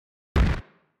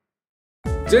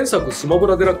前作スマブ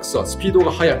ラデラックスはスピードが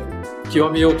速く、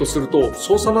極めようとすると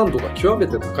操作難度が極め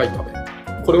て高いため、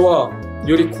これは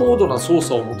より高度な操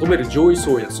作を求める上位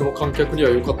層やその観客には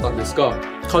良かったんですが、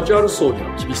カジュアル層に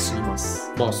は厳しすぎま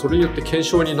す。それによって検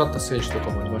証になった選手とか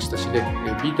もいましたしね、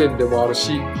美点でもある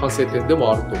し、反省点で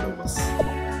もあると思います。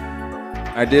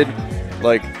I did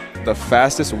like the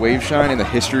fastest Waveshine in the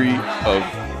history of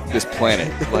this planet.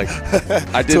 Like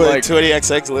I did like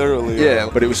 20XX literally. Yeah,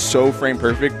 but it was so frame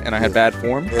perfect and I had bad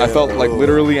form. I felt like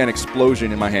literally an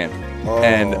explosion in my hand.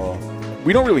 And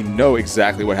we don't really know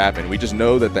exactly what happened. We just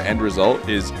know that the end result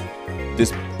is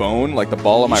this bone, like the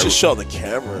ball of my. You should show the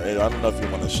camera. I don't know if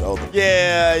you want to show them.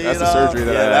 Yeah, that's the surgery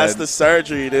that I had. That's the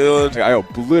surgery, dude. I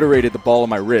obliterated the ball of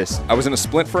my wrist. I was in a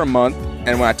splint for a month,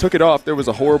 and when I took it off, there was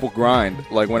a horrible grind.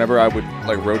 Like whenever I would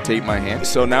like rotate my hand.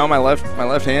 So now my left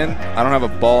hand, I don't have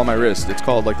a ball on my wrist. It's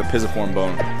called like the pisiform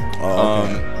bone.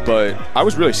 But I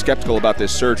was really skeptical about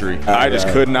this surgery. I just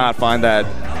could not find that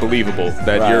believable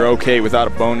that you're okay without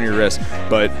a bone in your wrist.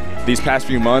 But these past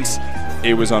few months,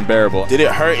 it was unbearable. Did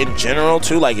it hurt in general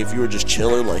too? Like if you were just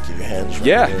chilling, like your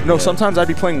hands? Sometimes I'd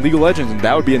be playing League of Legends and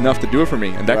that would be enough to do it for me.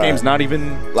 And that game's not even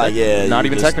not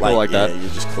even technical like that. You're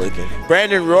just clicking.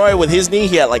 Brandon Roy with his knee,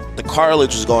 he had like the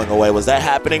cartilage was going away. Was that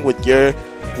happening with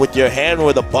your hand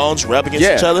where the bones rub against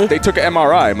each other? They took an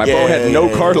MRI. My bone had no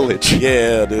cartilage.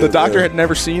 Yeah, dude. The doctor had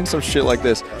never seen some shit like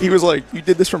this. He was like, "You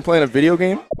did this from playing a video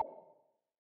game?"